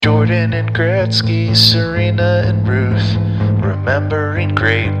Jordan and Gretzky, Serena and Ruth. Remembering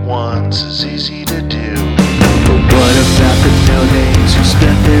great ones is easy to do. But what about the no-names who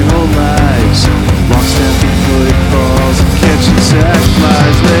spent their whole lives long snapping footballs and catching sack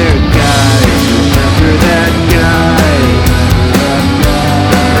flies? They're guys, remember that guy.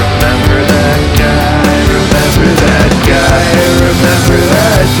 Remember that guy, remember that guy, remember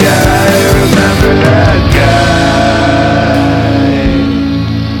that guy, remember that guy.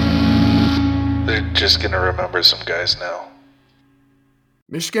 They're just gonna remember some guys now.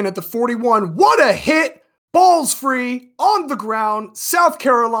 Michigan at the 41. What a hit! Balls free, on the ground. South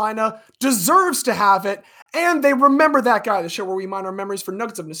Carolina deserves to have it. And they remember that guy, the show where we mine our memories for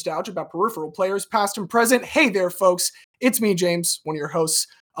nuggets of nostalgia about peripheral players, past and present. Hey there, folks. It's me, James, one of your hosts.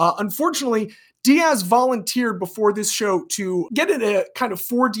 Unfortunately, Diaz volunteered before this show to get a kind of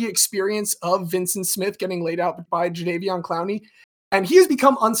 4D experience of Vincent Smith getting laid out by Jadeveon Clowney. And he has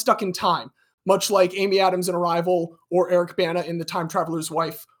become unstuck in time, much like Amy Adams in Arrival or Eric Bana in The Time Traveler's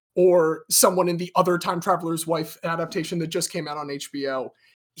Wife, or someone in the other Time Traveler's Wife adaptation that just came out on HBO.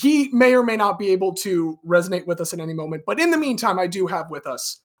 He may or may not be able to resonate with us at any moment, but in the meantime, I do have with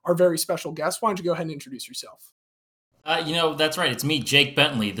us our very special guest. Why don't you go ahead and introduce yourself? That's right. It's me, Jake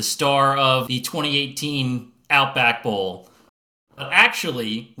Bentley, the star of the 2018 Outback Bowl. But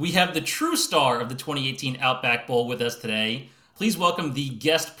actually, we have the true star of the 2018 Outback Bowl with us today. Please welcome the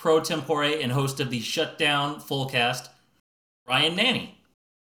guest pro tempore and host of the Shutdown Fullcast, Ryan Nanny.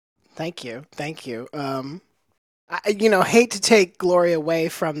 Thank you. I hate to take glory away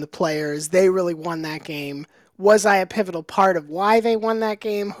from the players. They really won that game. Was I a pivotal part of why they won that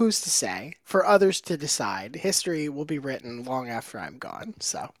game? Who's to say? For others to decide. History will be written long after I'm gone.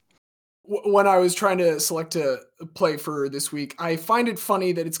 So, when I was trying to select a play for this week, I find it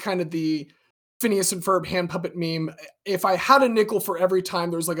funny that it's kind of the Phineas and Ferb hand puppet meme. If I had a nickel for every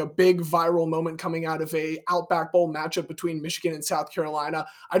time there's like a big viral moment coming out of a Outback Bowl matchup between Michigan and South Carolina,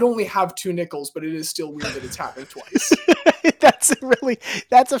 I'd only have 2 nickels, but it is still weird that it's happened twice.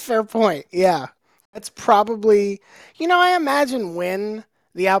 that's a fair point. Yeah. That's probably, I imagine when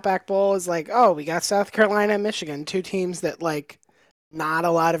the Outback Bowl is like, oh, we got South Carolina and Michigan, 2 teams that like not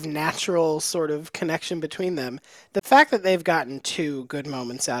a lot of natural sort of connection between them. The fact that they've gotten 2 good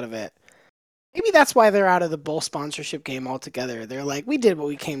moments out of it, maybe that's why they're out of the bowl sponsorship game altogether. They're like, we did what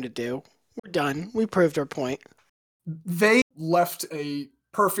we came to do. We're done. We proved our point. They left a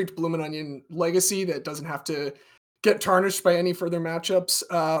perfect Bloomin' Onion legacy that doesn't have to get tarnished by any further matchups.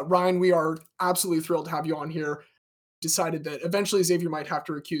 Ryan, we are absolutely thrilled to have you on here. Decided that eventually Xavier might have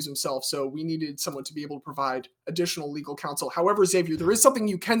to recuse himself, so we needed someone to be able to provide additional legal counsel. However, Xavier, there is something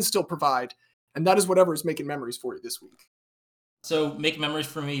you can still provide, and that is whatever is making memories for you this week. So, make memories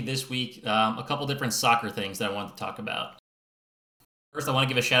for me this week, a couple different soccer things that I wanted to talk about. First, I want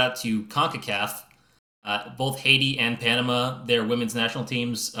to give a shout out to CONCACAF. Both Haiti and Panama, their women's national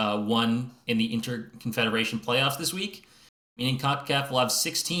teams, won in the Interconfederation playoffs this week, meaning CONCACAF will have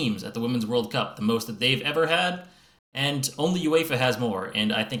 6 teams at the Women's World Cup, the most that they've ever had, and only UEFA has more.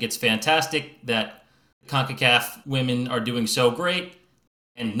 And I think it's fantastic that CONCACAF women are doing so great,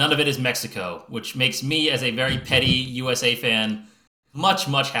 and none of it is Mexico, which makes me, as a very petty USA fan, much,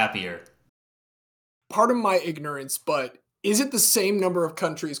 much happier. Pardon my ignorance, but is it the same number of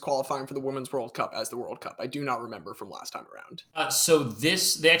countries qualifying for the Women's World Cup as the World Cup? I do not remember from last time around.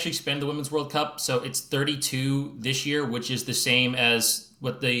 They actually expanded the Women's World Cup, so it's 32 this year, which is the same as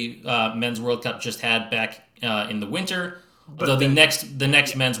what the Men's World Cup just had back in the winter. Although the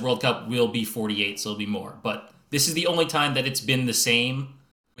next Men's World Cup will be 48, so it'll be more. But this is the only time that it's been the same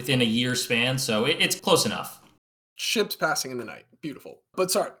within a year span, so it's close enough. Ships passing in the night. Beautiful.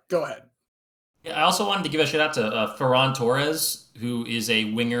 But sorry, go ahead. Yeah, I also wanted to give a shout out to Ferran Torres, who is a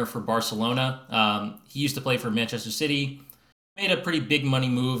winger for Barcelona. He used to play for Manchester City, made a pretty big money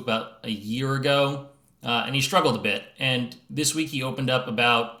move about a year ago, and he struggled a bit. And this week he opened up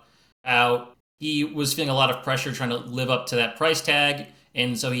about how he was feeling a lot of pressure trying to live up to that price tag,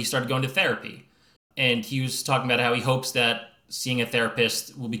 and so he started going to therapy. And he was talking about how he hopes that seeing a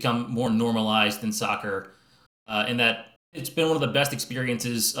therapist will become more normalized in soccer, and that it's been one of the best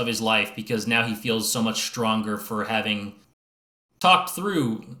experiences of his life because now he feels so much stronger for having talked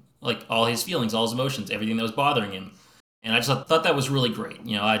through like all his feelings, all his emotions, everything that was bothering him. And I just thought that was really great.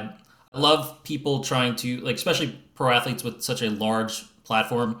 I love people trying to, like, especially pro athletes with such a large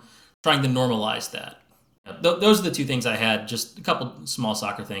platform, trying to normalize that. Those are the 2 things I had, just a couple small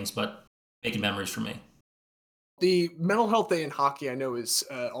soccer things, but making memories for me. The mental health day in hockey I know is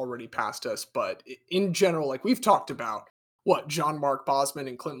already past us, but in general, like we've talked about, John Mark Bosman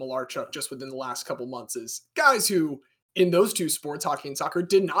and Clint Malarchuk just within the last couple months is guys who in those two sports, hockey and soccer,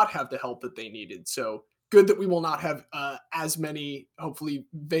 did not have the help that they needed. So good that we will not have as many, hopefully,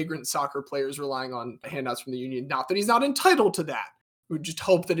 vagrant soccer players relying on handouts from the union. Not that he's not entitled to that. We just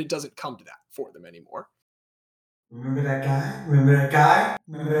hope that it doesn't come to that for them anymore. Remember that guy? Remember that guy?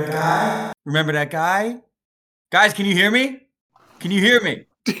 Remember that guy? Remember that guy? Guys, can you hear me? Can you hear me?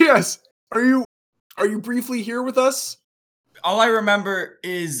 Yes. Are you briefly here with us? All I remember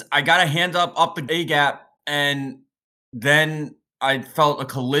is I got a hand up the A gap, and then I felt a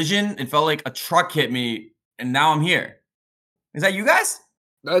collision. It felt like a truck hit me, and now I'm here. Is that you guys?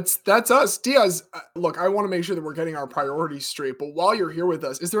 That's us. Diaz, look, I want to make sure that we're getting our priorities straight, but while you're here with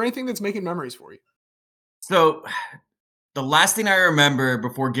us, is there anything that's making memories for you? So, the last thing I remember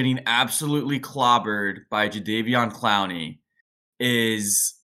before getting absolutely clobbered by Jadeveon Clowney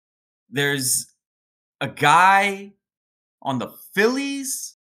is there's a guy on the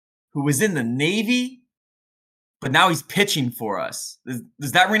Phillies who was in the Navy, but now he's pitching for us.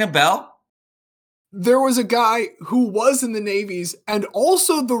 Does that ring a bell? There was a guy who was in the Navies and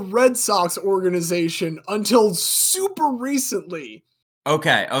also the Red Sox organization until super recently.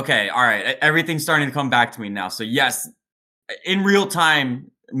 Okay, all right. Everything's starting to come back to me now. So yes, in real time,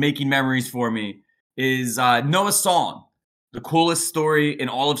 making memories for me is Noah Song, the coolest story in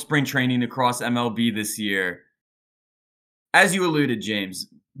all of spring training across MLB this year. As you alluded, James,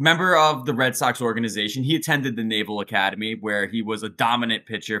 member of the Red Sox organization, he attended the Naval Academy where he was a dominant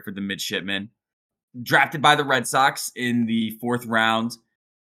pitcher for the midshipmen. Drafted by the Red Sox in the 4th round,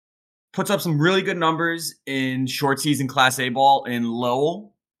 puts up some really good numbers in short season Class A ball in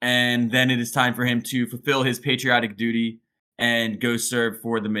Lowell, and then it is time for him to fulfill his patriotic duty and go serve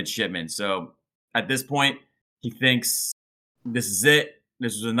for the midshipmen. So at this point, he thinks this is it.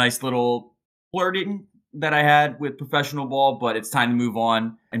 This was a nice little flirting that I had with professional ball, but it's time to move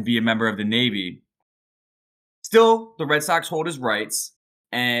on and be a member of the Navy. Still, the Red Sox hold his rights,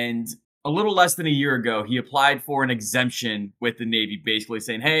 and a little less than a year ago, he applied for an exemption with the Navy, basically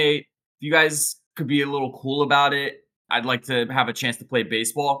saying, hey, if you guys could be a little cool about it, I'd like to have a chance to play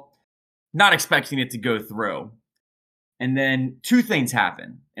baseball. Not expecting it to go through. And then 2 things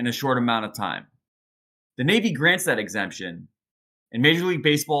happen in a short amount of time. The Navy grants that exemption, and Major League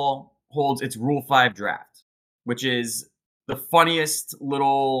Baseball holds its Rule 5 draft, which is the funniest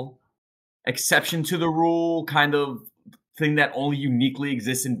little exception to the rule kind of thing that only uniquely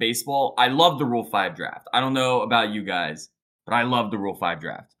exists in baseball. I love the Rule 5 draft. I don't know about you guys, but I love the Rule 5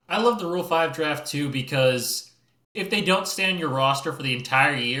 draft. I love the Rule 5 draft too because if they don't stay on your roster for the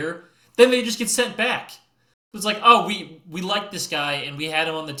entire year, then they just get sent back. It's like, oh, we like this guy and we had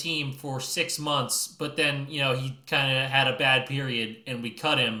him on the team for 6 months, but then, he kind of had a bad period and we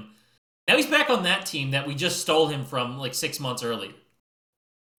cut him. Now he's back on that team that we just stole him from like 6 months earlier.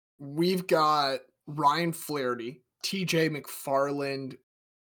 We've got Ryan Flaherty, TJ McFarland.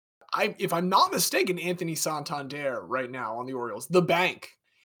 If I'm not mistaken, Anthony Santander right now on the Orioles. The bank,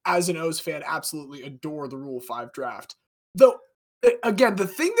 as an O's fan, absolutely adore the Rule 5 draft. Though, again, the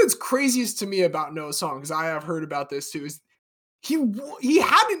thing that's craziest to me about Noah Song, because I have heard about this too, is he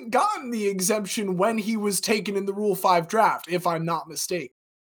hadn't gotten the exemption when he was taken in the Rule 5 draft, if I'm not mistaken.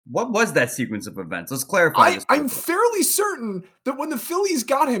 What was that sequence of events? Let's clarify this. I'm fairly certain that when the Phillies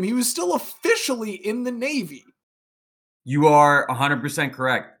got him, he was still officially in the Navy. You are 100%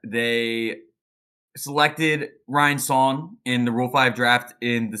 correct. They selected Ryan Song in the Rule 5 draft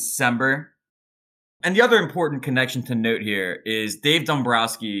in December. And the other important connection to note here is Dave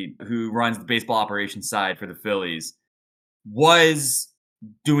Dombrowski, who runs the baseball operations side for the Phillies, was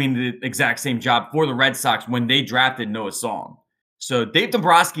doing the exact same job for the Red Sox when they drafted Noah Song. So Dave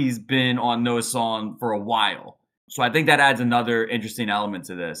Dombrowski's been on Noah Song for a while. So I think that adds another interesting element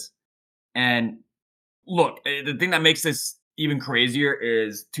to this. And look, the thing that makes this even crazier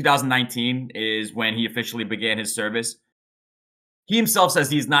is 2019 is when he officially began his service. He himself says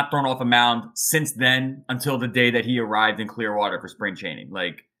he's not thrown off a mound since then until the day that he arrived in Clearwater for spring training.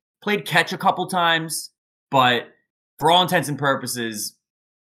 Like, played catch a couple times, but for all intents and purposes,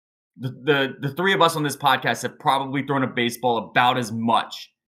 the 3 of us on this podcast have probably thrown a baseball about as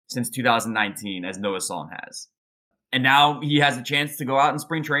much since 2019 as Noah Song has. And now he has a chance to go out in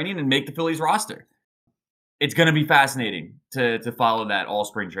spring training and make the Phillies roster. It's going to be fascinating to follow that all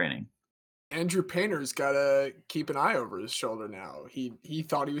spring training. Andrew Painter's got to keep an eye over his shoulder now. He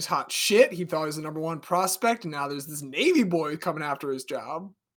thought he was hot shit. He thought he was the number 1 prospect, and now there's this Navy boy coming after his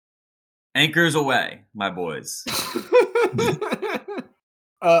job. Anchors away, my boys.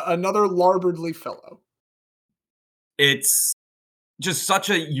 Another Larbardly fellow. It's just such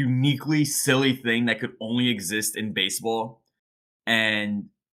a uniquely silly thing that could only exist in baseball. And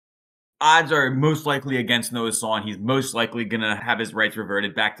odds are most likely against Noah Swan. He's most likely going to have his rights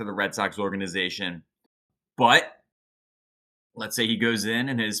reverted back to the Red Sox organization. But let's say he goes in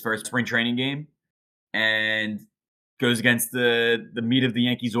his first spring training game and goes against the meat of the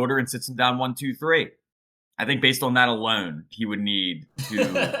Yankees order and sits him down 1-2-3. I think based on that alone, he would need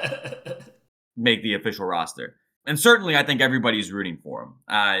to make the official roster. And certainly, I think everybody's rooting for him.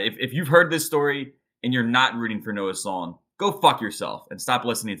 If you've heard this story and you're not rooting for Noah Swan, go fuck yourself and stop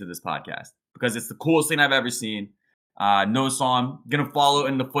listening to this podcast because it's the coolest thing I've ever seen. Noah Swan going to follow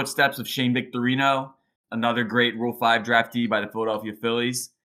in the footsteps of Shane Victorino, another great Rule 5 draftee by the Philadelphia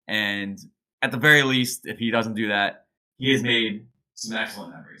Phillies. And at the very least, if he doesn't do that, he has made some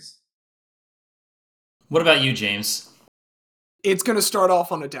excellent memories. What about you, James? It's going to start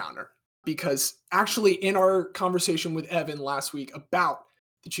off on a downer because actually in our conversation with Evan last week about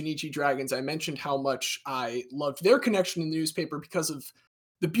the Chunichi Dragons, I mentioned how much I loved their connection in the newspaper because of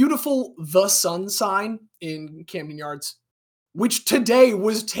the beautiful The Sun sign in Camden Yards, which today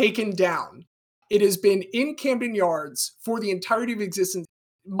was taken down. It has been in Camden Yards for the entirety of existence.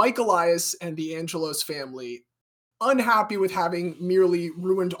 Mike Elias and the Angelos family, unhappy with having merely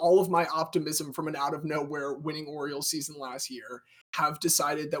ruined all of my optimism from an out of nowhere winning Orioles season last year, have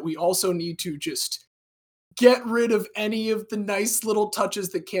decided that we also need to just get rid of any of the nice little touches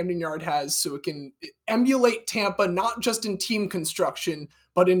that Camden Yard has so it can emulate Tampa, not just in team construction,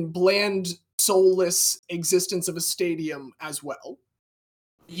 but in bland, soulless existence of a stadium as well.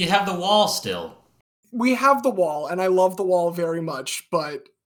 You have the wall still. We have the wall, and I love the wall very much, but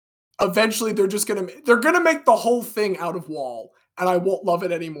eventually they're gonna make the whole thing out of wall, and I won't love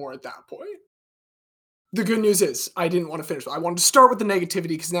it anymore at that point. The good news is I didn't want to finish. I wanted to start with the negativity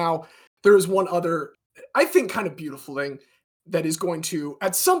because now there is one other, I think, kind of beautiful thing that is going to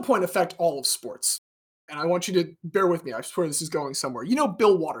at some point affect all of sports. And I want you to bear with me. I swear this is going somewhere. You know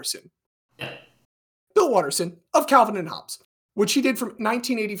Bill Watterson. Yeah. Bill Watterson of Calvin and Hobbes, which he did from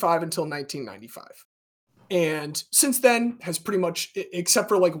 1985 until 1995. And since then has pretty much, except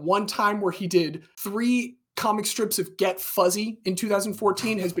for like one time where he did 3 comic strips of Get Fuzzy in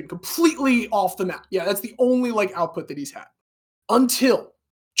 2014, has been completely off the map. Yeah, that's the only like output that he's had. Until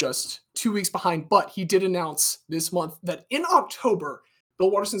just 2 weeks behind. But he did announce this month that in October,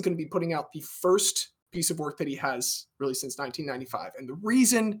 Bill Watterson's going to be putting out the first piece of work that he has really since 1995. And the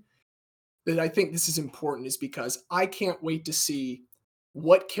reason that I think this is important is because I can't wait to see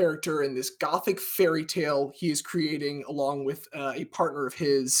what character in this gothic fairy tale he is creating along with a partner of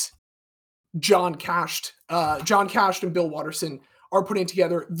his, John Cashed. John Cashed and Bill Watterson are putting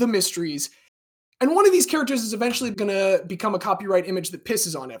together The Mysteries. And one of these characters is eventually going to become a copyright image that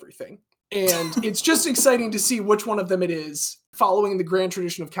pisses on everything. And it's just exciting to see which one of them it is, following the grand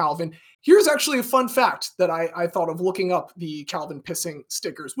tradition of Calvin. Here's actually a fun fact that I thought of looking up the Calvin pissing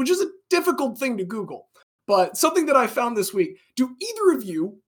stickers, which is a difficult thing to Google. But something that I found this week, do either of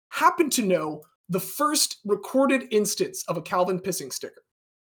you happen to know the first recorded instance of a Calvin pissing sticker?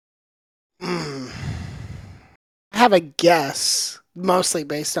 I have a guess, mostly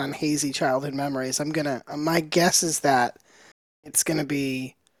based on hazy childhood memories. My guess is that it's gonna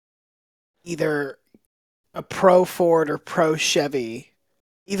be either a pro Ford or pro Chevy,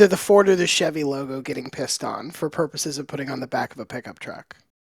 either the Ford or the Chevy logo getting pissed on for purposes of putting on the back of a pickup truck.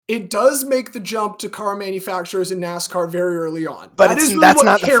 It does make the jump to car manufacturers in NASCAR very early on. But that is really that's what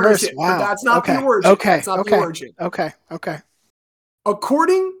not the carries first. it. Wow. But that's not Okay. the origin. Okay. That's not the origin. Okay.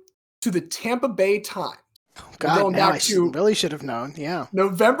 According to the Tampa Bay Times, God, going now back I to really should have known. Yeah.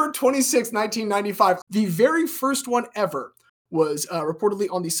 November 26, 1995, the very first one ever was reportedly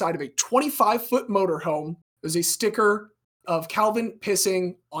on the side of a 25-foot motorhome. There's a sticker of Calvin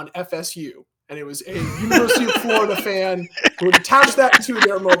pissing on FSU. And it was a University of Florida fan who would attach that to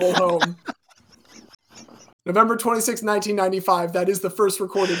their mobile home. November 26, 1995. That is the first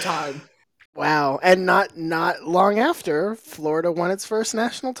recorded time. Wow. And not long after, Florida won its first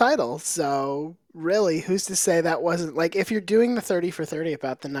national title. So really, who's to say that wasn't, like, if you're doing the 30 for 30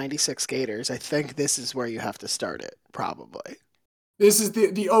 about the 96 Gators, I think this is where you have to start it, probably. This is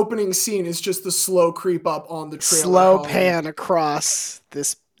the opening scene is just the slow creep up on the trailer. Slow home. pan across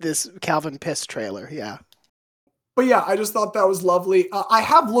this Calvin Piss trailer, yeah. But yeah, I just thought that was lovely. I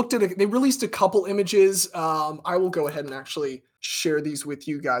have looked at it. They released a couple images. I will go ahead and actually share these with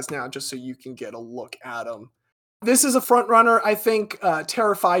you guys now just so you can get a look at them. This is a front runner, I think,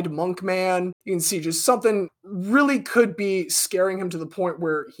 terrified monk man. You can see just something really could be scaring him to the point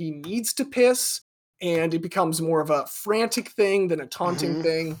where he needs to piss, and it becomes more of a frantic thing than a taunting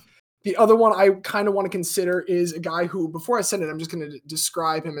thing. The other one I kind of want to consider is a guy who, before I send it, I'm just going to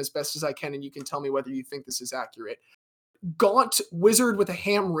describe him as best as I can, and you can tell me whether you think this is accurate. gaunt wizard with a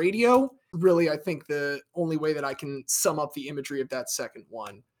ham radio. Really, I think the only way that I can sum up the imagery of that second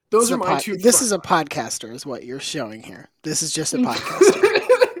one. Those are my two. This is a podcaster, is what you're showing here. This is just a podcaster.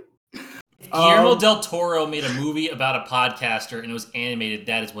 Guillermo del Toro made a movie about a podcaster and it was animated.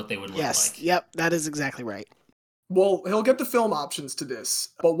 That is what they would look like. Yep, that is exactly right. Well, he'll get the film options to this.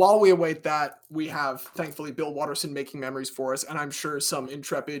 But while we await that, we have, thankfully, Bill Watterson making memories for us, and I'm sure some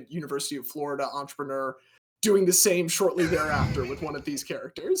intrepid University of Florida entrepreneur doing the same shortly thereafter with one of these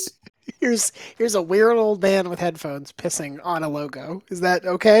characters. Here's a weird old man with headphones pissing on a logo. Is that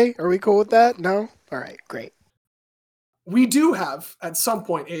okay? Are we cool with that? No? All right, great. We do have, at some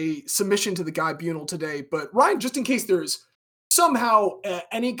point, a submission to the Guy Bunel today, but Ryan, just in case there's somehow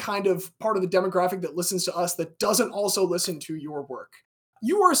any kind of part of the demographic that listens to us that doesn't also listen to your work,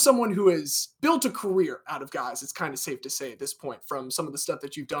 you are someone who has built a career out of Guys. It's kind of safe to say at this point, from some of the stuff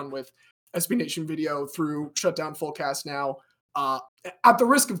that you've done with SB Nation Video through Shutdown Fullcast now. At the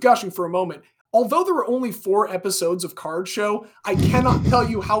risk of gushing for a moment, although there were only 4 episodes of Card Show, I cannot tell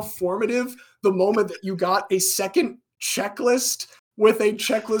you how formative the moment that you got a second checklist with a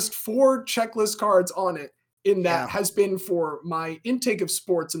checklist, 4 checklist cards on it, in that has been for my intake of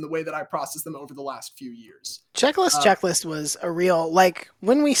sports and the way that I process them over the last few years. Checklist was a real, like,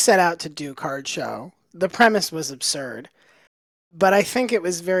 when we set out to do Card Show, the premise was absurd, but I think it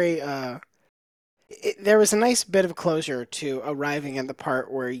was very, there was a nice bit of closure to arriving at the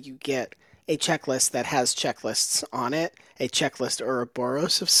part where you get a checklist that has checklists on it, a checklist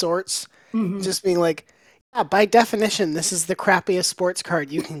Ouroboros of sorts, just being like, yeah, by definition, this is the crappiest sports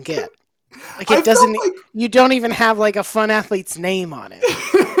card you can get. Like, it doesn't, you don't even have like a fun athlete's name on it.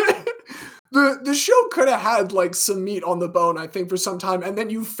 The show could have had like some meat on the bone, I think, for some time, and then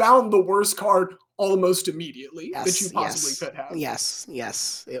you found the worst card almost immediately that you possibly could have.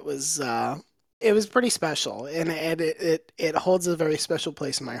 Yes. It was pretty special, and it holds a very special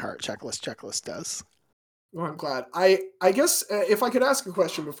place in my heart. Checklist does. Well, I'm glad. I guess if I could ask a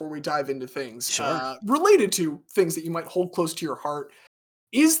question before we dive into things, Sure. Related to things that you might hold close to your heart,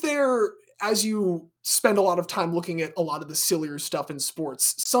 is there, as you spend a lot of time looking at a lot of the sillier stuff in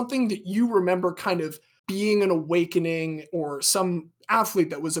sports, something that you remember kind of being an awakening, or some athlete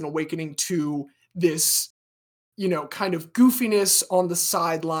that was an awakening to this, kind of goofiness on the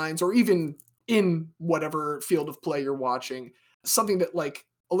sidelines, or even in whatever field of play you're watching, something that like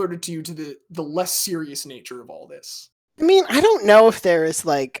alerted to you to the less serious nature of all this? I mean, I don't know if there is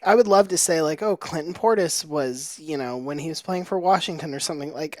like, I would love to say like, oh, Clinton Portis was, when he was playing for Washington or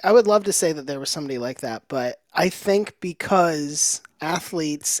something, like, I would love to say that there was somebody like that, but I think because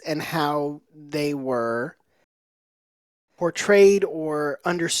athletes and how they were portrayed or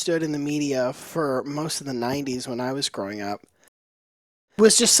understood in the media for most of the 90s when I was growing up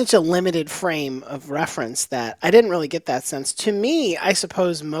was just such a limited frame of reference that I didn't really get that sense. To me, I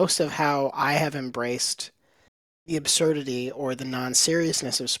suppose most of how I have embraced the absurdity or the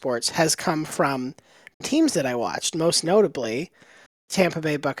non-seriousness of sports has come from teams that I watched, most notably Tampa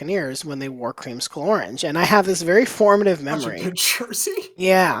Bay Buccaneers when they wore creamsicle orange. And I have this very formative memory. Such a good jersey.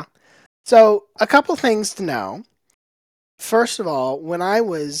 Yeah. So a couple things to know. First of all,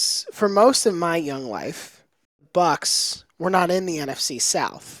 for most of my young life, Bucks were not in the NFC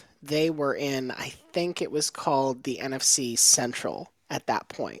South. They were in, I think it was called the NFC Central at that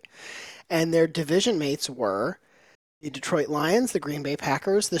point. And their division mates were the Detroit Lions, the Green Bay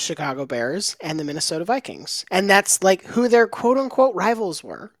Packers, the Chicago Bears, and the Minnesota Vikings. And that's like who their quote-unquote rivals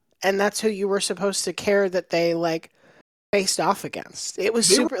were. And that's who you were supposed to care that they like faced off against. It was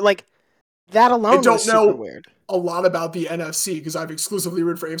that alone was super weird. A lot about the NFC because I've exclusively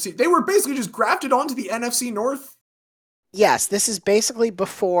rooted for AFC. They were basically just grafted onto the NFC North. Yes, this is basically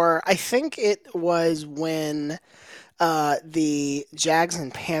before, I think it was when the Jags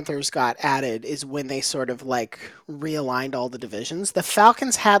and Panthers got added is when they sort of like realigned all the divisions. The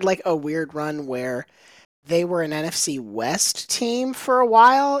Falcons had like a weird run where they were an NFC West team for a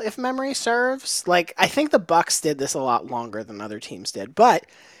while, if memory serves. Like, I think the Bucks did this a lot longer than other teams did. But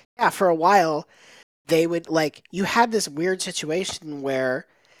yeah, for a while, they would like, you had this weird situation where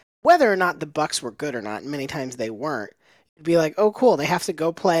whether or not the Bucks were good or not, and many times they weren't, it'd be like, oh cool, they have to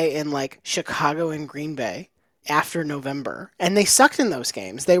go play in like Chicago and Green Bay after November. And they sucked in those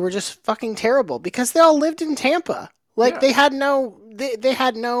games. They were just fucking terrible because they all lived in Tampa. Like, they had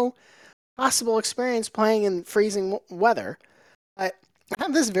no possible experience playing in freezing weather. I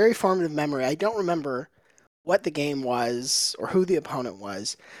have this very formative memory. I don't remember what the game was or who the opponent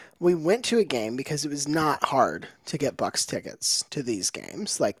was. We went to a game because it was not hard to get Bucks tickets to these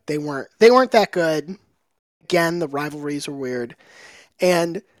games. Like, they weren't that good. Again, the rivalries were weird.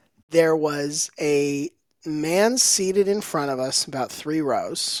 And there was a man seated in front of us, about 3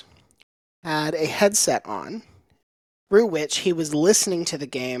 rows, had a headset on, through which he was listening to the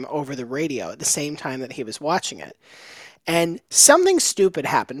game over the radio at the same time that he was watching it. And something stupid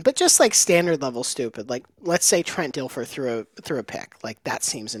happened, but just like standard level stupid. Like, let's say Trent Dilfer threw a pick. Like, that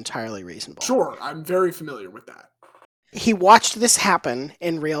seems entirely reasonable. Sure, I'm very familiar with that. He watched this happen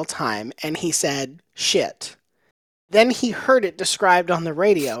in real time, and he said, shit. Then he heard it described on the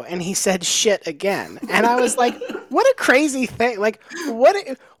radio, and he said shit again. And I was like, what a crazy thing. Like,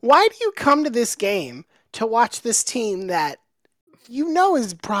 why do you come to this game to watch this team that you know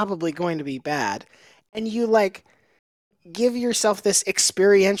is probably going to be bad, and you, like, give yourself this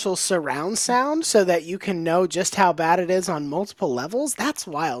experiential surround sound so that you can know just how bad it is on multiple levels? That's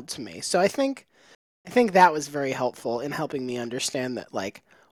wild to me. So I think that was very helpful in helping me understand that, like,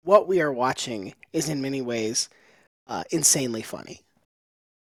 what we are watching is in many ways insanely funny.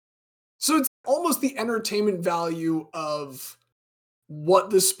 So it's almost the entertainment value of what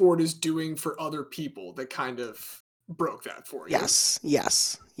the sport is doing for other people that kind of broke that for you. Yes.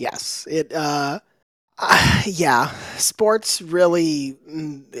 It, yeah, sports really,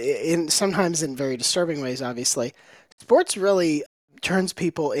 sometimes in very disturbing ways, obviously, sports really turns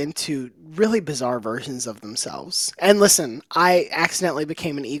people into really bizarre versions of themselves. And listen, I accidentally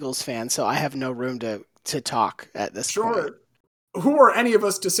became an Eagles fan, so I have no room to talk at this point. Sure. Who are any of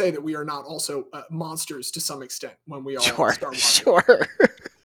us to say that we are not also monsters to some extent when we all start watching? Sure.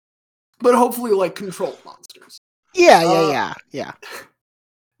 But hopefully, like, controlled monsters. Yeah.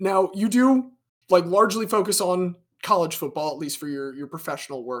 Now, you do, like, largely focus on college football, at least for your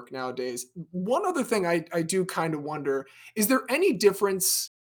professional work nowadays. One other thing I do kind of wonder, is there any difference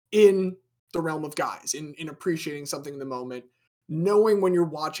in the realm of guys, in appreciating something in the moment, knowing when you're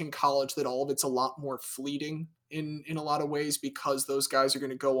watching college that all of it's a lot more fleeting in a lot of ways because those guys are going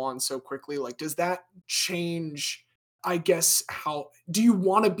to go on so quickly? Like, does that change, I guess, how do you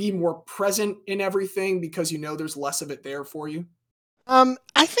want to be more present in everything because you know there's less of it there for you?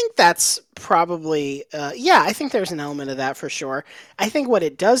 I think that's probably, I think there's an element of that for sure. I think what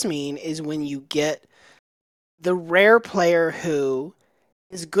it does mean is when you get the rare player who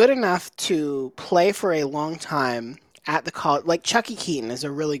is good enough to play for a long time at the college, like Chucky Keaton is a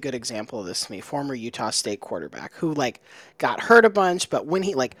really good example of this to me, former Utah State quarterback who, like, got hurt a bunch, but when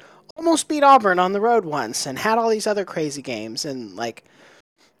he, like, almost beat Auburn on the road once and had all these other crazy games and, like,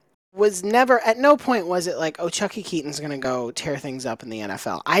 was never, at no point was it like, oh, Chucky Keaton's going to go tear things up in the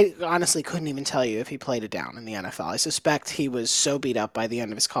NFL. I honestly couldn't even tell you if he played it down in the NFL. I suspect he was so beat up by the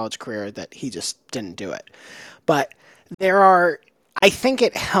end of his college career that he just didn't do it. But I think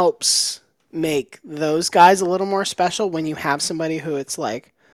it helps make those guys a little more special when you have somebody who it's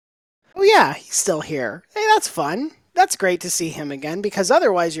like, oh yeah, he's still here. Hey, that's fun. That's great to see him again, because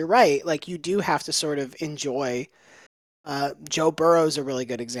otherwise you're right. Like, you do have to sort of enjoy. Joe Burrow's a really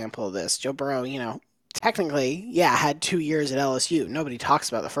good example of this. Joe Burrow, technically, had 2 years at LSU. Nobody talks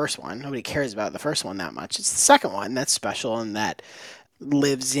about the first one. Nobody cares about the first one that much. It's the second one that's special and that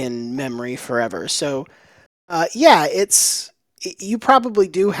lives in memory forever. So, you probably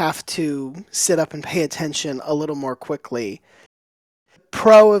do have to sit up and pay attention a little more quickly.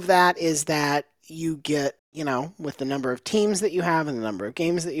 Pro of that is that you get, with the number of teams that you have and the number of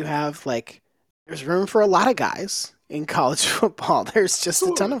games that you have, like, there's room for a lot of guys in college football. There's just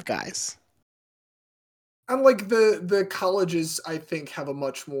a ton of guys. And, like, the colleges, I think, have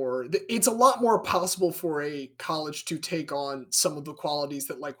it's a lot more possible for a college to take on some of the qualities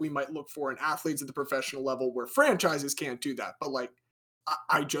that, like, we might look for in athletes at the professional level, where franchises can't do that. But, like,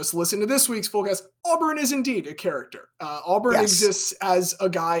 I just listened to this week's Fullcast. Auburn is indeed a character. Auburn exists as a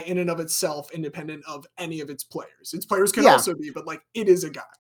guy in and of itself, independent of any of its players. Its players can also be, but, like, it is a guy.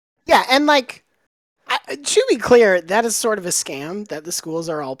 Yeah, and, like, to be clear, that is sort of a scam that the schools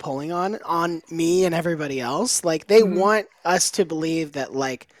are all pulling on me and everybody else. Like, they want us to believe that,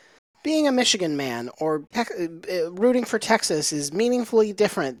 like, being a Michigan man or rooting for Texas is meaningfully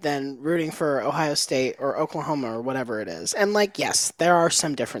different than rooting for Ohio State or Oklahoma or whatever it is. And, like, yes, there are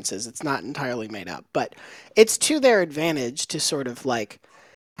some differences. It's not entirely made up. But it's to their advantage to sort of, like,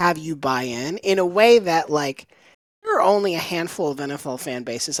 have you buy in a way that, like, there are only a handful of NFL fan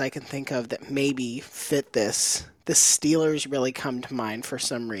bases I can think of that maybe fit this. The Steelers really come to mind for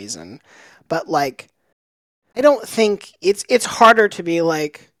some reason. But, like, I don't think it's harder to be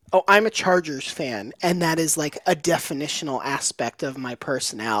like, oh, I'm a Chargers fan, and that is, like, a definitional aspect of my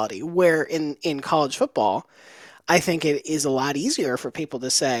personality. Where in college football, I think it is a lot easier for people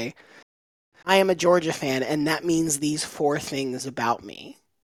to say, I am a Georgia fan, and that means these 4 things about me.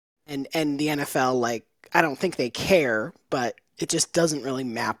 And the NFL, like, I don't think they care, but it just doesn't really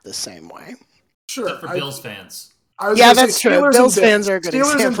map the same way. Sure. Except for Bills fans. I was Yeah, gonna say that's true. Steelers Bills and fans are a good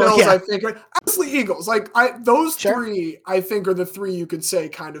Steelers and example, Bills, yeah. I think, are honestly Eagles. Like those Sure. three, I think, are the three you could say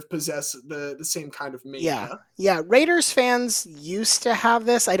kind of possess the same kind of mania. Yeah. Raiders fans used to have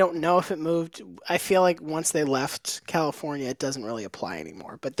this. I don't know if it moved. I feel like once they left California, it doesn't really apply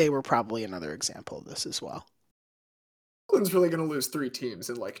anymore. But they were probably another example of this as well. Oakland's really going to lose 3 teams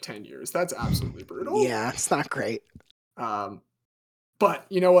in like 10 years. That's absolutely brutal. Yeah, it's not great. But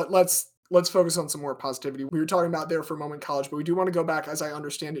you know what? Let's focus on some more positivity. We were talking about there for a moment college, but we do want to go back, as I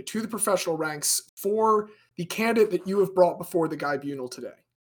understand it, to the professional ranks for the candidate that you have brought before the Guy Bunel today.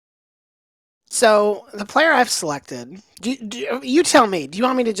 So the player I've selected, you tell me. Do you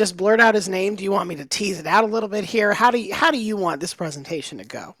want me to just blurt out his name? Do you want me to tease it out a little bit here? How do you want this presentation to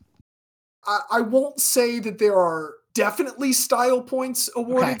go? I won't say that there are definitely style points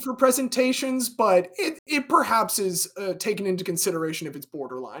awarded for presentations, but it perhaps is taken into consideration if it's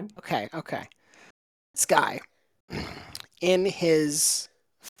borderline. Okay. This guy, in his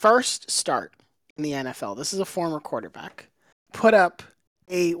first start in the NFL, this is a former quarterback, put up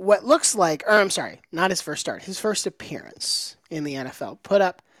what looks like, or I'm sorry, not his first start, his first appearance in the NFL, put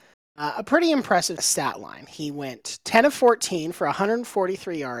up a pretty impressive stat line. He went 10 of 14 for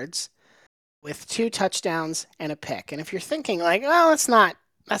 143 yards with 2 touchdowns and a pick. And if you're thinking like, well, that's not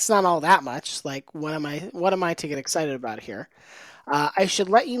all that much, like what am I to get excited about here? I should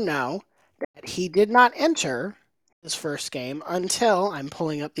let you know that he did not enter his first game until, I'm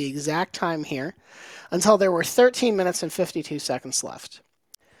pulling up the exact time here, until there were 13 minutes and 52 seconds left.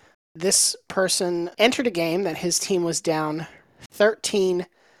 This person entered a game that his team was down 13-3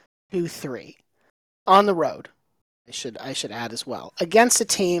 on the road. I should add as well, against a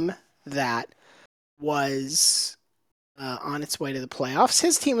team that was on its way to the playoffs.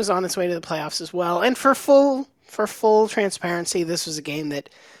 His team was on its way to the playoffs as well. And for full transparency, this was a game that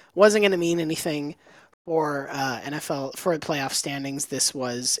wasn't going to mean anything for NFL for playoff standings. This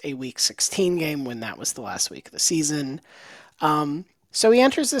was a Week 16 game when that was the last week of the season. So he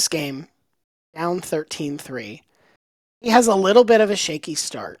enters this game down 13-3. He has a little bit of a shaky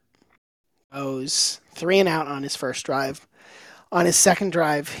start. Goes 3 and out on his first drive. On his second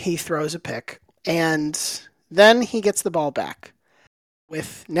drive, he throws a pick. And then he gets the ball back.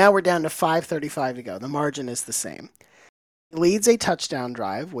 Now we're down to 5:35 to go. The margin is the same. He leads a touchdown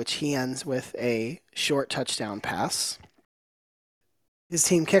drive, which he ends with a short touchdown pass. His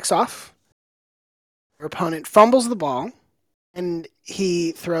team kicks off. Their opponent fumbles the ball. And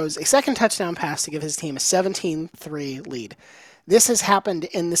he throws a second touchdown pass to give his team a 17-3 lead. This has happened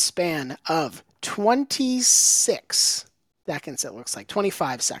in the span of 26 seconds, it looks like.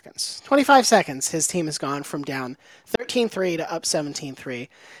 25 seconds. 25 seconds, his team has gone from down 13-3 to up 17-3,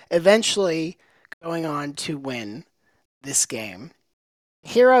 eventually going on to win this game. The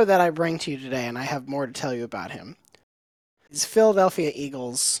hero that I bring to you today, and I have more to tell you about him, is Philadelphia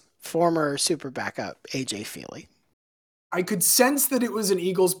Eagles former super backup, A.J. Feely. I could sense that it was an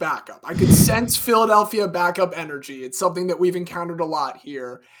Eagles backup. I could sense Philadelphia backup energy. It's something that we've encountered a lot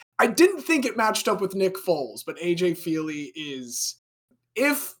here. I didn't think it matched up with Nick Foles, but AJ Feely is,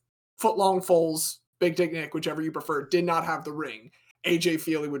 if Footlong Foles, Big Dick Nick, whichever you prefer, did not have the ring, AJ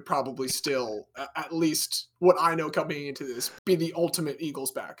Feely would probably still, at least what I know coming into this, be the ultimate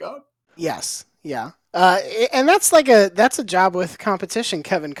Eagles backup. Yes, yeah. And that's a job with competition.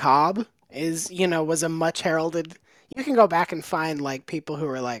 Kevin Kolb was a much heralded. You can go back and find like people who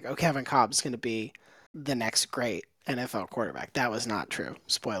are like, oh, Kevin Cobb's going to be the next great NFL quarterback. That was not true.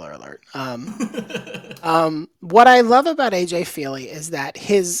 Spoiler alert. What I love about AJ Feely is that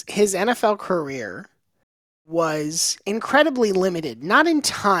his NFL career was incredibly limited, not in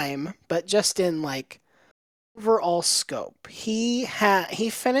time, but just in like overall scope. He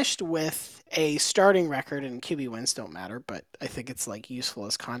finished with a starting record, and QB wins don't matter, but I think it's like useful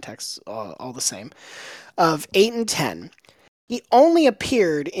as context all the same, of 8-10. He only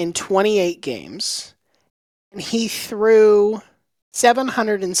appeared in 28 games, and he threw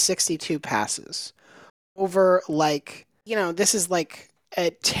 762 passes over this is like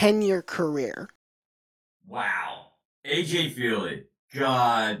a 10-year career. Wow. AJ Feely.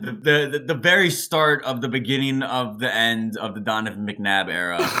 God, the very start of the beginning of the end of the Donovan McNabb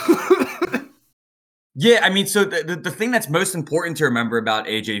era. Yeah, I mean, so the thing that's most important to remember about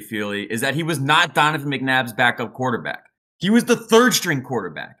AJ Feely is that he was not Donovan McNabb's backup quarterback. He was the third string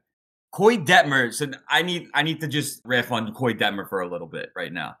quarterback. Koy Detmer, so I need to just riff on Koy Detmer for a little bit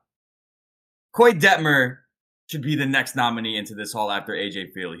right now. Koy Detmer should be the next nominee into this hall after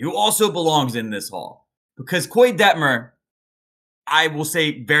AJ Feely, who also belongs in this hall. Because Koy Detmer, I will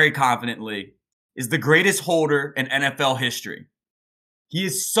say very confidently, is the greatest holder in NFL history. He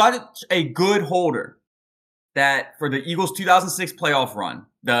is such a good holder that for the Eagles' 2006 playoff run,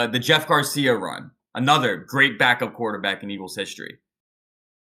 the Jeff Garcia run, another great backup quarterback in Eagles history,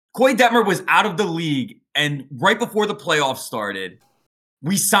 Koy Detmer was out of the league, and right before the playoffs started,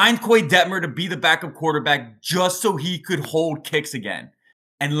 we signed Koy Detmer to be the backup quarterback just so he could hold kicks again.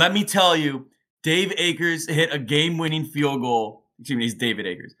 And let me tell you, Dave Akers hit a game-winning field goal. Excuse me, he's David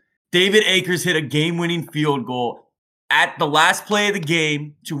Akers. David Akers hit a game-winning field goal at the last play of the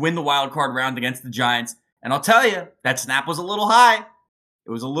game to win the wild card round against the Giants. And I'll tell you, that snap was a little high.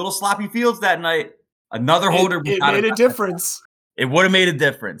 It was a little sloppy fields that night. Another holder. It made a difference. It would have made a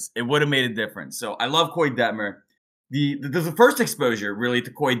difference. It would have made a difference. So I love Koy Detmer. The first exposure really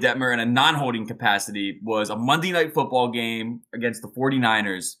to Koy Detmer in a non-holding capacity was a Monday Night Football game against the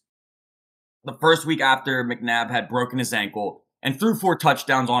 49ers. The first week after McNabb had broken his ankle and threw 4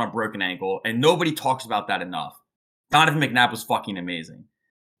 touchdowns on a broken ankle, and nobody talks about that enough. Donovan McNabb was fucking amazing.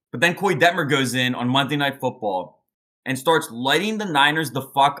 But then Koy Detmer goes in on Monday Night Football and starts lighting the Niners the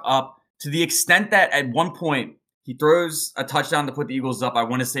fuck up to the extent that at one point he throws a touchdown to put the Eagles up, I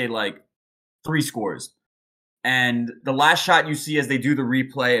want to say like 3 scores. And the last shot you see as they do the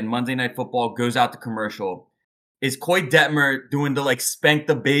replay and Monday Night Football goes out to commercial is Koy Detmer doing the like spank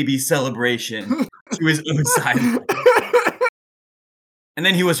the baby celebration to his own side. And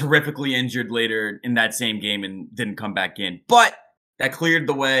then he was horrifically injured later in that same game and didn't come back in. But that cleared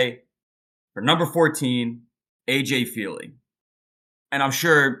the way for number 14, AJ Feely. And I'm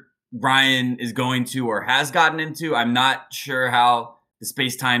sure Brian is going to or has gotten into. I'm not sure how the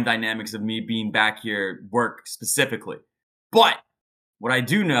space-time dynamics of me being back here work specifically. But what I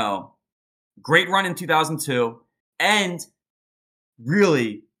do know, great run in 2002, and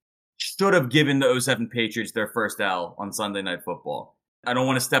really should have given the 07 Patriots their first L on Sunday Night Football. I don't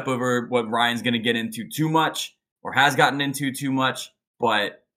want to step over what Ryan's going to get into too much or has gotten into too much,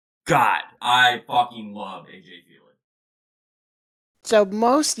 but God, I fucking love AJ Feely. So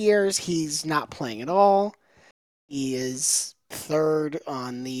most years he's not playing at all. He is third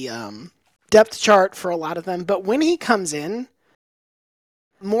on the depth chart for a lot of them. But when he comes in,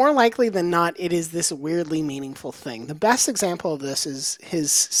 more likely than not, it is this weirdly meaningful thing. The best example of this is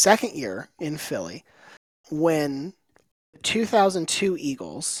his second year in Philly when the 2002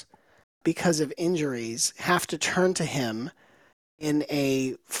 Eagles, because of injuries, have to turn to him in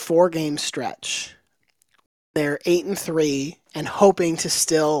a 4-game stretch. They're 8-3 and hoping to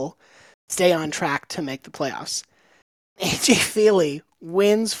still stay on track to make the playoffs. AJ Feely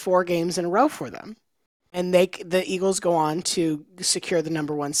wins 4 games in a row for them. And the Eagles go on to secure the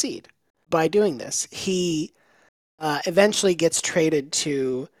number 1 seed by doing this. He eventually gets traded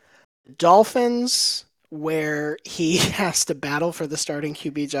to the Dolphins, where he has to battle for the starting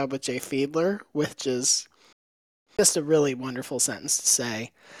QB job with Jay Fiedler, which is just a really wonderful sentence to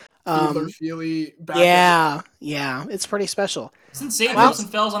say. Feely, back Yeah, it's pretty special. Isn't Sam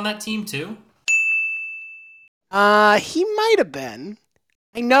Rosenfels on that team too? He might have been.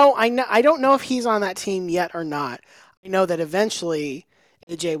 I don't know if he's on that team yet or not. I know that eventually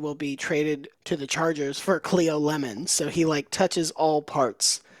AJ will be traded to the Chargers for Cleo Lemon, so he like touches all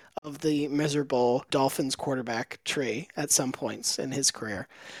parts of the miserable Dolphins quarterback tree at some points in his career.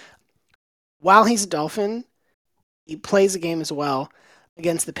 While he's a Dolphin, he plays a game as well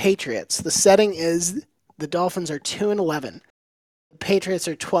against the Patriots. The setting is the Dolphins are 2-11. The Patriots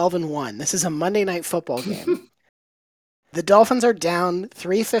are 12-1. This is a Monday Night Football game. The Dolphins are down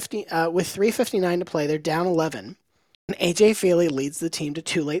 3:50 with 3:59 to play. They're down 11. And AJ Feely leads the team to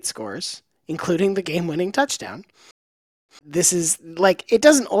 2 late scores, including the game-winning touchdown. This is like, it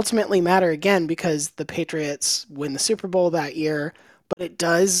doesn't ultimately matter again because the Patriots win the Super Bowl that year, but it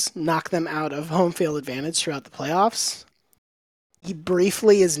does knock them out of home field advantage throughout the playoffs. He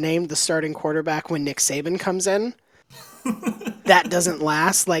briefly is named the starting quarterback when Nick Saban comes in. That doesn't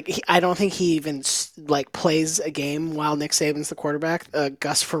last. I don't think he even plays a game while Nick Saban's the quarterback.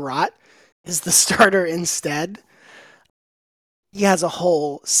 Gus Frerotte is the starter instead. He has a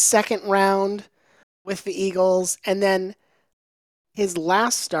whole second round with the Eagles, and then his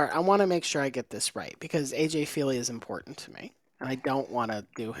last start. I want to make sure I get this right because AJ Feely is important to me, and I don't want to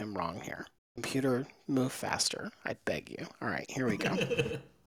do him wrong here. Computer, move faster. I beg you. All right, here we go.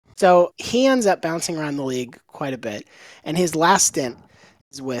 So he ends up bouncing around the league quite a bit, and his last stint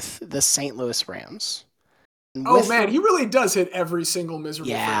is with the St. Louis Rams. He really does hit every single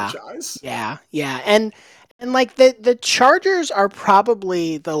miserable franchise. Yeah, and the Chargers are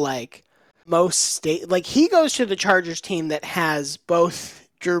probably the most he goes to the Chargers team that has both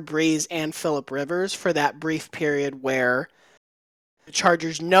Drew Brees and Phillip Rivers for that brief period where the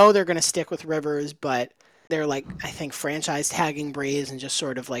Chargers know they're going to stick with Rivers, but They're like, I think, franchise tagging Breeze and just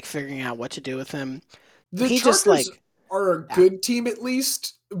sort of like figuring out what to do with him. The He Chargers just like are a Yeah. good team at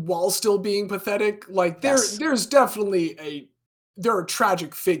least, while still being pathetic. Like Yes. there's definitely they're a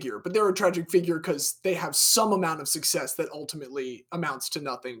tragic figure, but they're a tragic figure because they have some amount of success that ultimately amounts to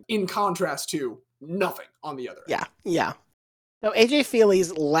nothing. In contrast to nothing on the other. Yeah, yeah. So AJ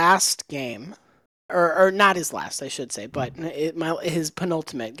Feely's last game, or not his last, I should say, but his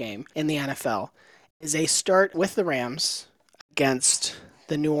penultimate game in the NFL is a start with the Rams against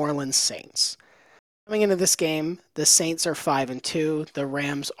the New Orleans Saints. Coming into this game, the Saints are 5-2, the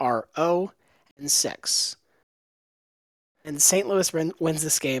Rams are 0-6. And St. Louis wins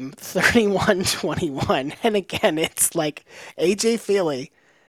this game 31-21. And again, it's like AJ Feely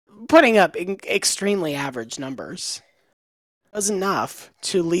putting up extremely average numbers. It was enough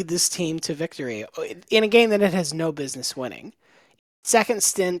to lead this team to victory in a game that it has no business winning. Second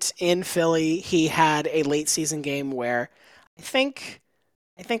stint in Philly, he had a late season game where I think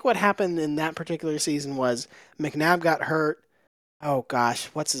what happened in that particular season was McNabb got hurt. Oh gosh,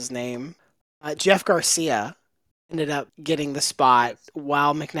 what's his name? Jeff Garcia ended up getting the spot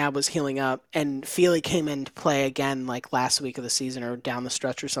while McNabb was healing up, and Feely came in to play again like last week of the season or down the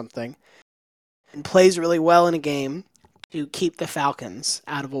stretch or something, and plays really well in a game to keep the Falcons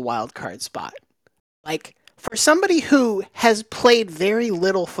out of a wild card spot. Like, for somebody who has played very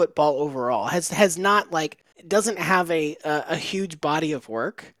little football overall, has not like doesn't have a huge body of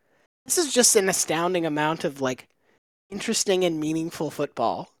work, this is just an astounding amount of like interesting and meaningful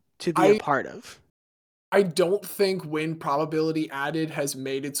football to be a part of. I don't think win probability added has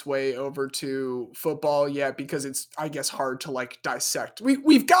made its way over to football yet because it's, I guess, hard to like dissect.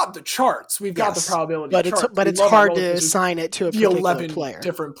 We've got the charts, we've got the probability charts, but it's hard to assign it to a the particular 11 player.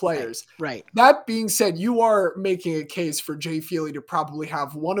 different players. Right. That being said, you are making a case for Jay Feely to probably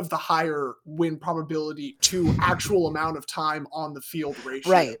have one of the higher win probability to actual amount of time on the field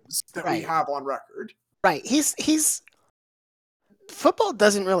ratios that we have on record. Right. He's football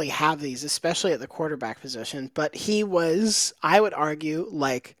doesn't really have these, especially at the quarterback position, but he was, I would argue,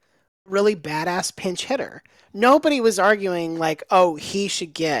 like really badass pinch hitter. Nobody was arguing like, oh, he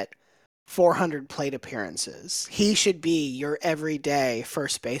should get 400 plate appearances. He should be your everyday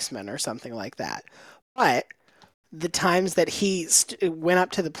first baseman or something like that. But the times that he went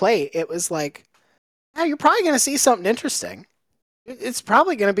up to the plate, it was like, oh, you're probably going to see something interesting. It's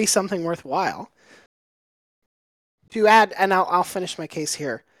probably going to be something worthwhile. To add, and I'll finish my case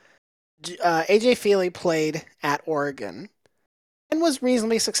here. AJ Feely played at Oregon and was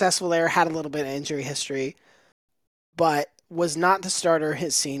reasonably successful there, had a little bit of injury history, but was not the starter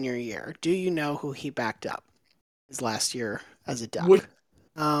his senior year. Do you know who he backed up his last year as a Duck?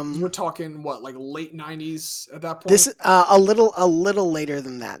 We're talking what, like late 90s at that point? This a little later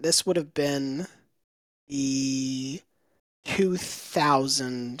than that. This would have been the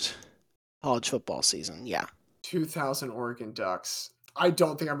 2000 college football season. Yeah. 2000 Oregon Ducks. I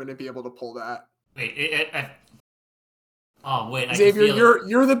don't think I'm going to be able to pull that. Wait, Xavier,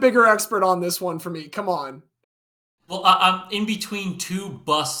 you're the bigger expert on this one for me. Come on. Well, I'm in between two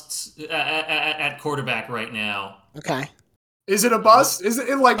busts at quarterback right now. Okay. Is it a bust? Is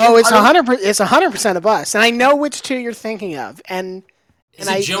it like? Oh, it's 100%. It's 100% a bust, and I know which two you're thinking of. And is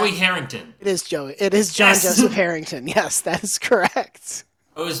it Joey Harrington? It is Joey. It is John Joseph Harrington. Yes, that is correct.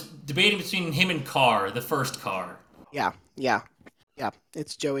 I was debating between him and Carr, the first Carr. Yeah.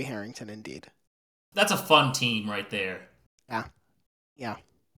 It's Joey Harrington, indeed. That's a fun team right there. Yeah.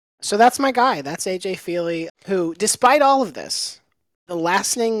 So that's my guy. That's AJ Feely, who, despite all of this, the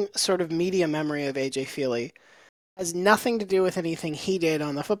lasting sort of media memory of AJ Feely has nothing to do with anything he did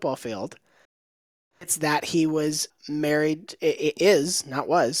on the football field. It's that he was married, is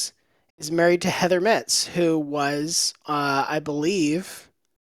married to Heather Mitts, who was, I believe,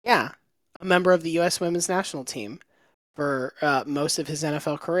 a member of the U.S. women's national team for most of his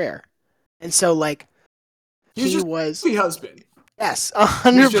NFL career. And so, like, he was the husband. Yes,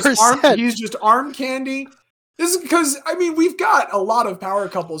 100%. He's just arm candy. This is because, I mean, we've got a lot of power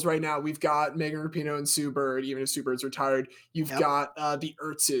couples right now. We've got Megan Rapinoe and Sue Bird, even if Sue Bird's retired. You've got the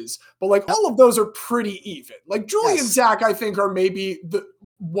Ertzes. But, like, all of those are pretty even. Like, Julie and Zach, I think, are maybe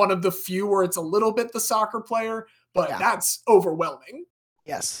one of the few where it's a little bit the soccer player, but that's overwhelming.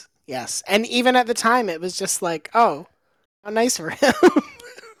 Yes. And even at the time, it was just like, oh, how nice for him.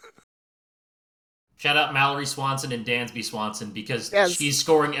 Shout out Mallory Swanson and Dansby Swanson because she's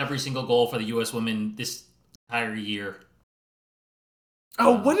scoring every single goal for the U.S. women this entire year.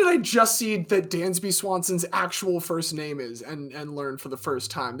 Oh, what did I just see that Dansby Swanson's actual first name is and learn for the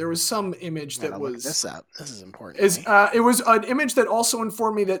first time? There was some image that was... Look this up. This is important. It was an image that also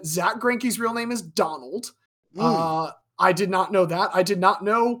informed me that Zach Greinke's real name is Donald. I did not know that. I did not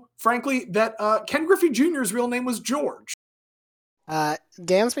know, frankly, that Ken Griffey Jr.'s real name was George.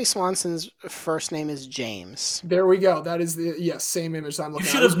 Dansby Swanson's first name is James. There we go. That is the same image that I'm looking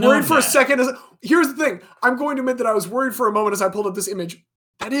at. should I was have worried known for a that. second. Here's the thing. I'm going to admit that I was worried for a moment as I pulled up this image.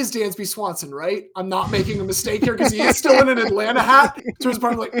 That is Dansby Swanson, right? I'm not making a mistake here because he is still in an Atlanta hat. So it's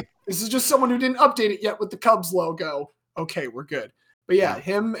probably like, this is just someone who didn't update it yet with the Cubs logo. Okay, we're good. But yeah,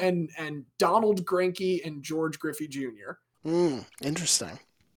 him and Donald Greinke and George Griffey Jr. Interesting.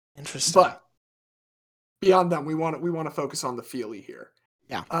 But beyond them, we want to focus on the Feely here.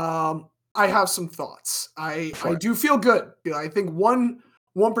 Yeah. I have some thoughts. I do feel good. I think one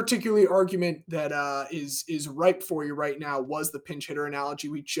particularly argument that is ripe for you right now was the pinch hitter analogy.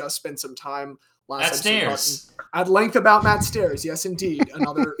 We just spent some time Matt Stairs at length about Matt Stairs. Yes, indeed,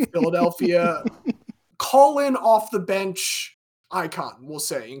 another Philadelphia call in off the bench icon. We'll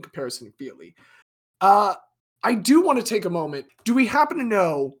say in comparison to Feely. I do want to take a moment. Do we happen to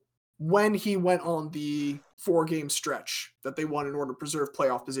know when he went on the 4-game stretch that they won in order to preserve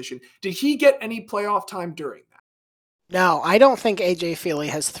playoff position? Did he get any playoff time during that? No, I don't think AJ Feely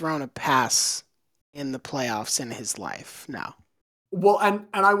has thrown a pass in the playoffs in his life. No. Well, and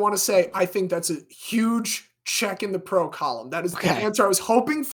I want to say, I think that's a huge check in the pro column. That is the answer I was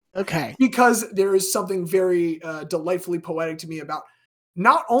hoping for. Okay. Because there is something very delightfully poetic to me about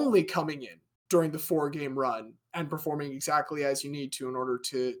not only coming in during the 4-game run and performing exactly as you need to in order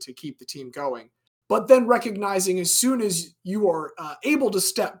to keep the team going, but then recognizing as soon as you are able to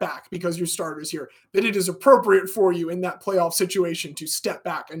step back because your starter's here, that it is appropriate for you in that playoff situation to step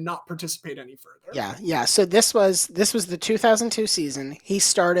back and not participate any further. Yeah. So this was the 2002 season. He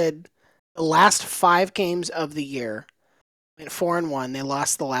started the last 5 games of the year. Went 4-1. They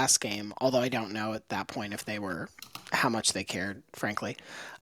lost the last game, although I don't know at that point if they were how much they cared, frankly.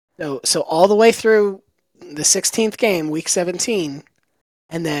 So all the way through the 16th game, week 17.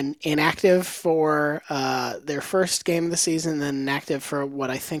 And then inactive for their first game of the season, then inactive for what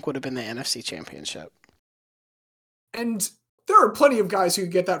I think would have been the NFC Championship. And there are plenty of guys who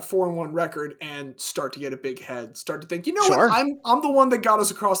get that 4-1 record and start to get a big head, start to think, you know what, I'm the one that got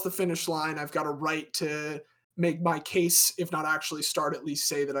us across the finish line. I've got a right to make my case, if not actually start, at least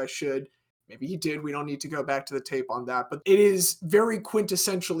say that I should. Maybe he did. We don't need to go back to the tape on that. But it is very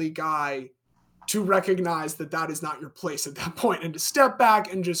quintessentially guy to recognize that that is not your place at that point and to step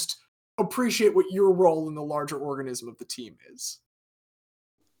back and just appreciate what your role in the larger organism of the team is.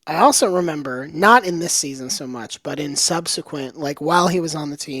 I also remember, not in this season so much, but in subsequent, like while he was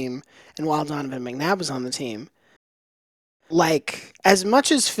on the team and while Donovan McNabb was on the team, like as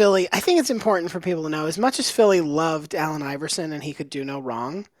much as Philly, I think it's important for people to know, as much as Philly loved Allen Iverson and he could do no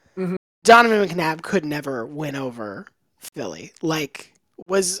wrong, Donovan McNabb could never win over Philly. Like,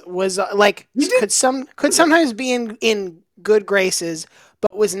 was like could sometimes be in good graces,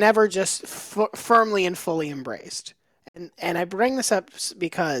 but was never just firmly and fully embraced. And I bring this up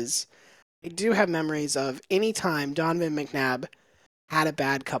because I do have memories of any time Donovan McNabb had a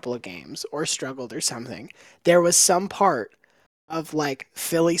bad couple of games or struggled or something, there was some part of like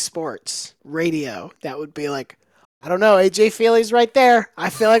Philly sports radio that would be like, I don't know, AJ Feely's right there.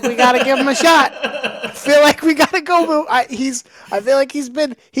 I feel like we got to give him a shot. I feel like we got to go. I feel like he's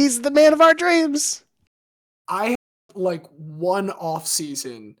the man of our dreams. I had like one off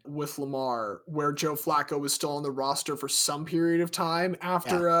season with Lamar where Joe Flacco was still on the roster for some period of time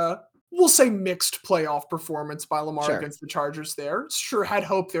after we'll say mixed playoff performance by Lamar against the Chargers there. Sure had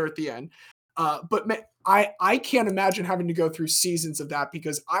hope there at the end. But I can't imagine having to go through seasons of that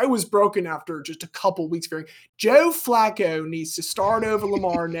because I was broken after just a couple weeks hearing Joe Flacco needs to start over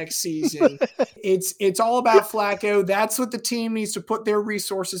Lamar next season. It's all about Flacco. That's what the team needs to put their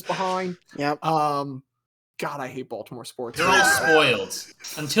resources behind. Yep. God, I hate Baltimore sports. They're all spoiled.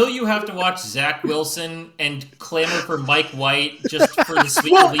 Until you have to watch Zach Wilson and clamor for Mike White just for the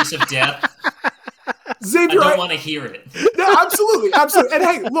sweet release of death. Xavier, I don't want to hear it. No, absolutely. And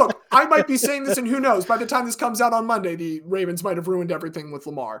hey, look, I might be saying this, and who knows? By the time this comes out on Monday, the Ravens might have ruined everything with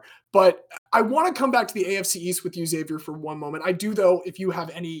Lamar. But I want to come back to the AFC East with you, Xavier, for one moment. I do, though, if you have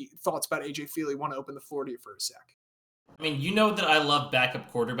any thoughts about AJ Feely, want to open the floor to you for a sec. I mean, you know that I love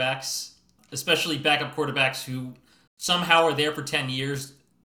backup quarterbacks, especially backup quarterbacks who somehow are there for 10 years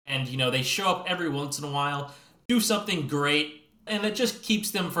and, you know, they show up every once in a while, do something great, and it just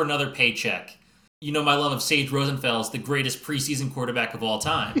keeps them for another paycheck. You know my love of Sage Rosenfels, the greatest preseason quarterback of all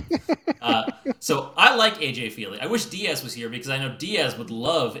time. So I like AJ Feely. I wish Diaz was here because I know Diaz would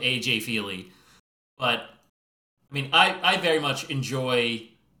love AJ Feely. But, I mean, I very much enjoy,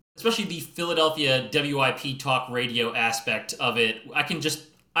 especially the Philadelphia WIP talk radio aspect of it. I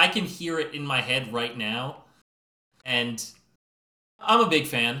can hear it in my head right now. And I'm a big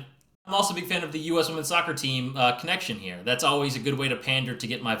fan. I'm also a big fan of the U.S. women's soccer team connection here. That's always a good way to pander to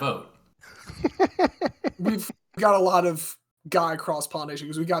get my vote. We've got a lot of guy cross-pollination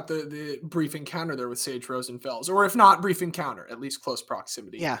because we got the brief encounter there with Sage Rosenfels. Or if not brief encounter, at least close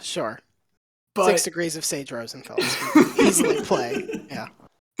proximity. Yeah, sure. But 6 degrees of Sage Rosenfels. Easily play. Yeah.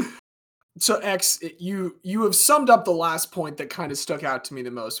 So X, you have summed up the last point that kind of stuck out to me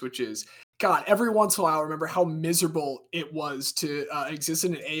the most, which is, God, every once in a while, I remember how miserable it was to exist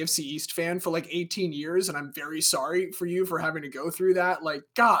in an AFC East fan for like 18 years. And I'm very sorry for you for having to go through that. Like,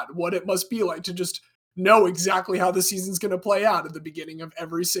 God, what it must be like to just know exactly how the season's going to play out at the beginning of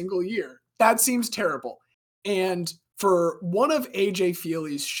every single year. That seems terrible. And for one of AJ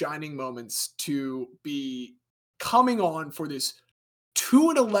Feely's shining moments to be coming on for this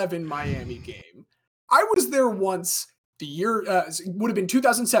 2-11 Miami game. I was there once the year, it would have been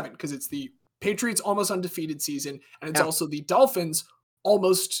 2007 because it's the Patriots almost undefeated season and it's also the Dolphins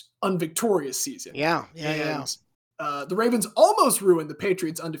almost unvictorious season. Yeah. The Ravens almost ruined the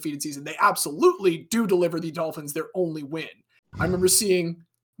Patriots undefeated season. They absolutely do deliver the Dolphins their only win. I remember seeing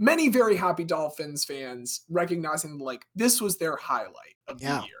many very happy Dolphins fans recognizing like this was their highlight of the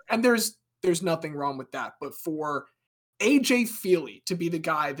year. And there's nothing wrong with that. But for AJ Feely to be the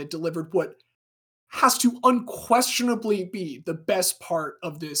guy that delivered what has to unquestionably be the best part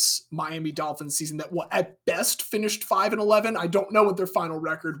of this Miami Dolphins season that at best finished 5-11. I don't know what their final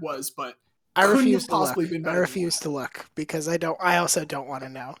record was, but I refuse to possibly look. been I better than refuse that. to look because I also don't want to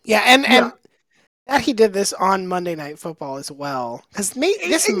know. Yeah, and that he did this on Monday Night Football as well, because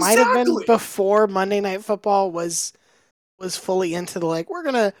this might have been before Monday Night Football was fully into the like we're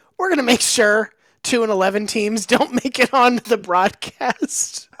gonna make sure 2-11 teams don't make it on the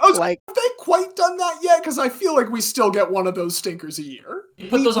broadcast. Have they quite done that yet? Because I feel like we still get one of those stinkers a year. You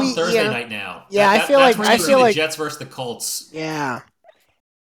put those on Thursday night now. Yeah, I feel like the Jets versus the Colts. Yeah.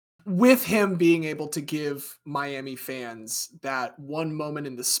 With him being able to give Miami fans that one moment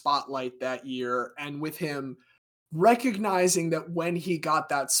in the spotlight that year, and with him recognizing that when he got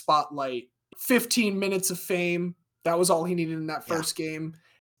that spotlight, 15 minutes of fame, that was all he needed in that first game.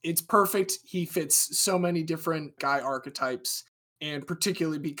 It's perfect. He fits so many different guy archetypes, and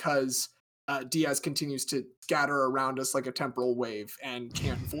particularly because Diaz continues to scatter around us like a temporal wave and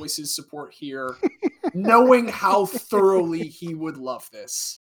can't voice his support here, knowing how thoroughly he would love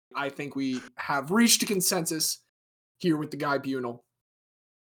this. I think we have reached a consensus here with the guy Bunel.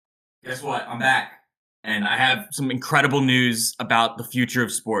 Guess what? I'm back. And I have some incredible news about the future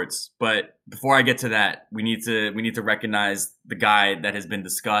of sports. But before I get to that, we need to recognize the guy that has been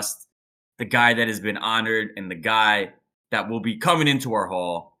discussed, the guy that has been honored, and the guy that will be coming into our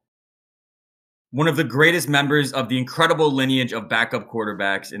hall. One of the greatest members of the incredible lineage of backup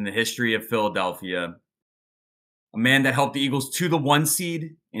quarterbacks in the history of Philadelphia. A man that helped the Eagles to the 1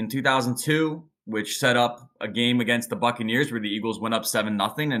 seed in 2002, which set up a game against the Buccaneers where the Eagles went up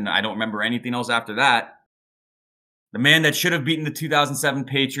 7-0, and I don't remember anything else after that. The man that should have beaten the 2007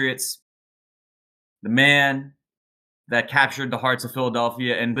 Patriots. The man that captured the hearts of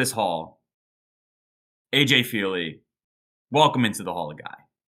Philadelphia in this hall. AJ Feely. Welcome into the Hall of Guy.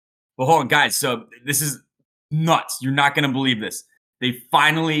 Well, hold on, guys. So this is nuts. You're not going to believe this. They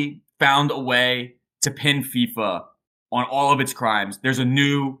finally found a way to pin FIFA on all of its crimes. There's a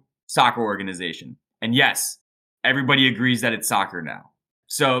new soccer organization. And yes, everybody agrees that it's soccer now.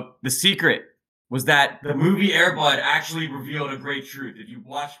 So the secret was that the movie Air Bud actually revealed a great truth. If you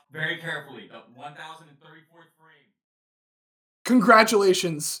watch very carefully, the 1034th frame.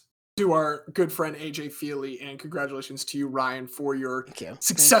 Congratulations to our good friend AJ Feely, and congratulations to you, Ryan, for your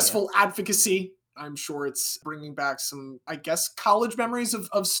successful advocacy. I'm sure it's bringing back some, I guess, college memories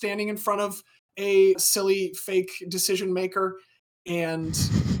of standing in front of a silly fake decision maker, and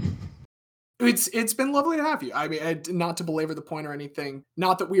it's been lovely to have you. I mean, not to belabor the point or anything,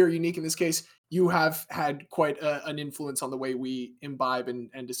 not that we are unique in this case. You have had quite an influence on the way we imbibe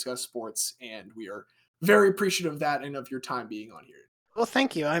and discuss sports, and we are very appreciative of that and of your time being on here. Well,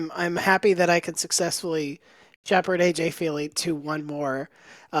 thank you. I'm happy that I could successfully shepherd AJ Feely to one more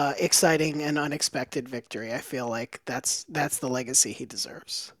exciting and unexpected victory. I feel like that's the legacy he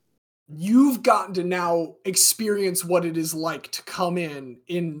deserves. You've gotten to now experience what it is like to come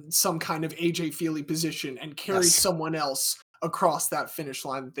in some kind of AJ Feely position and carry someone else across that finish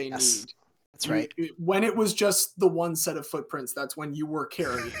line that they need. That's right. When it was just the one set of footprints, that's when you were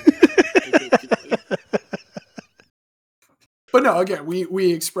carrying AJ Feely. But no, again,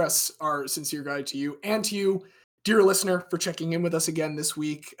 we express our sincere gratitude to you and to you, dear listener, for checking in with us again this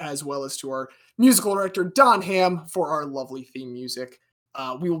week, as well as to our musical director, Don Ham, for our lovely theme music.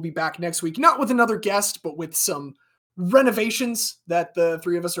 We will be back next week, not with another guest, but with some renovations that the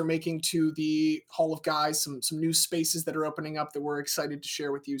three of us are making to the Hall of Guys, some new spaces that are opening up that we're excited to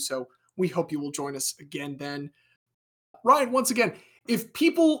share with you. So we hope you will join us again then. Ryan, once again, if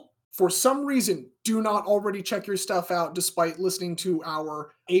people for some reason do not already check your stuff out despite listening to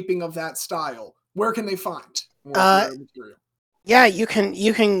our aping of that style, where can they find more of your material? Yeah, you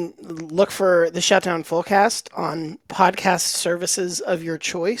can look for the Shutdown Fullcast on podcast services of your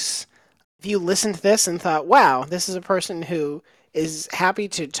choice. If you listened to this and thought, wow, this is a person who is happy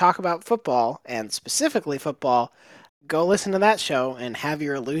to talk about football, and specifically football, go listen to that show and have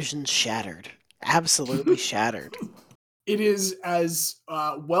your illusions shattered. Absolutely shattered. It is as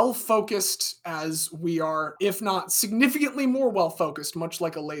well-focused as we are, if not significantly more well-focused, much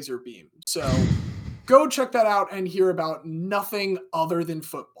like a laser beam. So go check that out and hear about nothing other than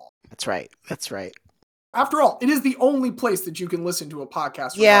football. That's right. That's right. After all, it is the only place that you can listen to a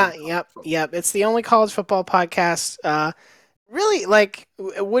podcast. Yeah, yep. It's the only college football podcast. Really,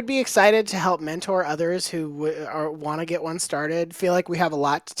 would be excited to help mentor others who want to get one started. Feel like we have a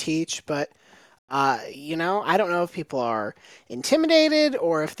lot to teach, but I don't know if people are intimidated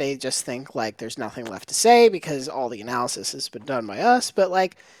or if they just think like there's nothing left to say because all the analysis has been done by us. But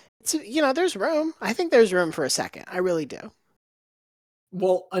there's room. I think there's room for a second. I really do.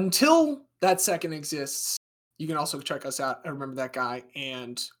 Well, until that second exists, you can also check us out at Remember That Guy,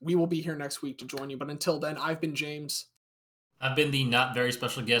 and we will be here next week to join you. But until then, I've been James. I've been the not very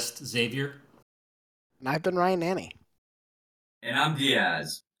special guest, Xavier. And I've been Ryan Nanny. And I'm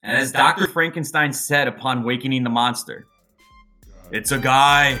Diaz. And as Dr. Frankenstein said upon wakening the monster, it's a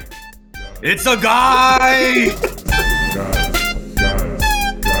guy. It's a guy!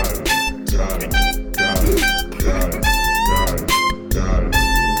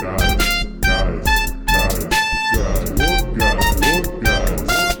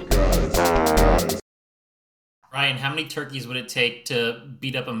 Ryan, how many turkeys would it take to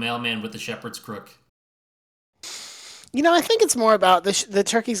beat up a mailman with a shepherd's crook? I think it's more about the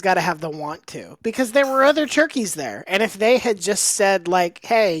turkey's got to have the want to, because there were other turkeys there. And if they had just said, like,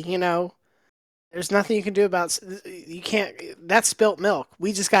 hey, there's nothing you can do about, you can't, that's spilt milk.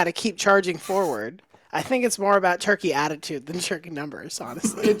 We just got to keep charging forward. I think it's more about turkey attitude than turkey numbers,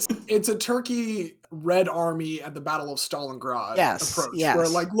 honestly. It's a turkey Red Army at the Battle of Stalingrad approach. Yes, where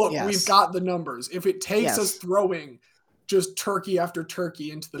look, yes. We've got the numbers. If it takes us throwing just turkey after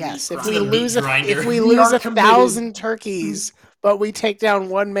turkey into the meat if grinder, if we lose 1,000 turkeys, but we take down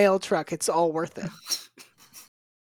one mail truck, it's all worth it.